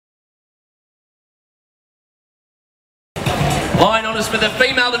Line honours for the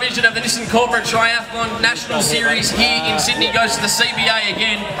female division of the Nissan Corporate Triathlon National Series here in Sydney goes to the CBA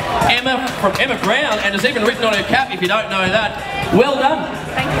again. Emma Brown, and it's even written on her cap if you don't know that. Well done.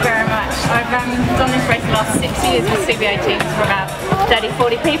 Thank you very much. I've done this race the last 6 years with CBA teams for about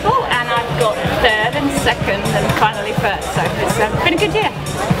 30-40 people, and I've got third and second and finally first, so it's been a good year.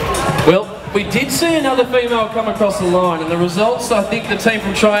 Well, we did see another female come across the line, and the results, I think the team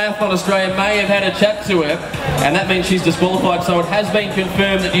from Triathlon Australia may have had a chat to her, and that means she's disqualified, so it has been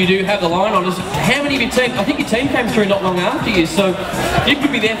confirmed that you do have the line honours. How many of your team? I think your team came through not long after you, so you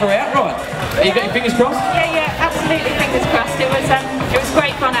could be there for outright. You got your fingers crossed? Yeah, absolutely fingers crossed. It was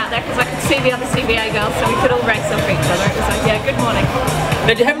great fun out there because I could see the other CBA girls, so we could all race off each other. It was like, yeah, good morning.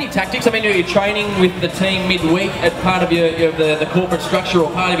 Now, do you have any tactics? I mean, are you training with the team midweek as part of the corporate structure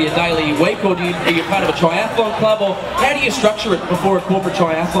or part of your daily week, or are you part of a triathlon club, or how do you structure it before a corporate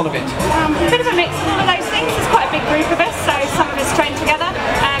triathlon event? A bit of a mix of all of those things. There's quite a big group of us, so some of us train together.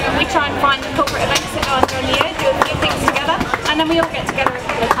 We try and find the corporate events that go on during the year, do a few things together, and then we all get together a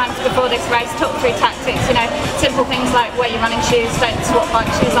couple of times before this race, talk through tactics, you know, simple things like wear your running shoes, don't swap bike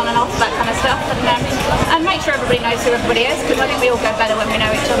shoes on and off, that kind of stuff, and make sure everybody knows who everybody is, because I think we all go better when we know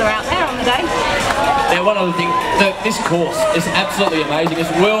each other out there on the day. Now, one other thing, this course is absolutely amazing.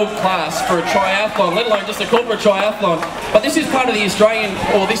 It's world class for a triathlon, let alone just a corporate triathlon. But this is part of the Australian,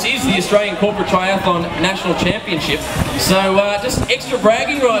 or this is the Australian Corporate Triathlon National Championship. So just extra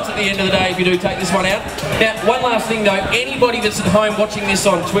bragging rights at the end of the day if you do take this one out. Now, one last thing though, anybody that's at home watching this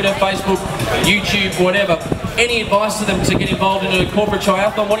on Twitter, Facebook, YouTube, whatever, any advice to them to get involved in a corporate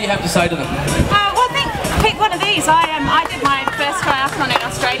triathlon? What do you have to say to them? Well, I think pick one of these. I did my first triathlon in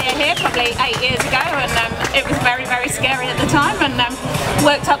Australia here probably 8 years ago, and it was very, very scary at the time, and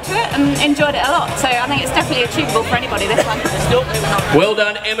worked up to it and enjoyed it a lot. So I think it's definitely achievable for anybody, this one. Well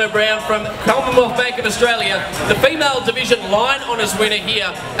done, Emma Brown from Commonwealth Bank of Australia, the female division line honours winner here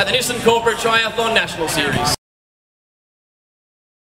at the Nissan Corporate Triathlon National Series.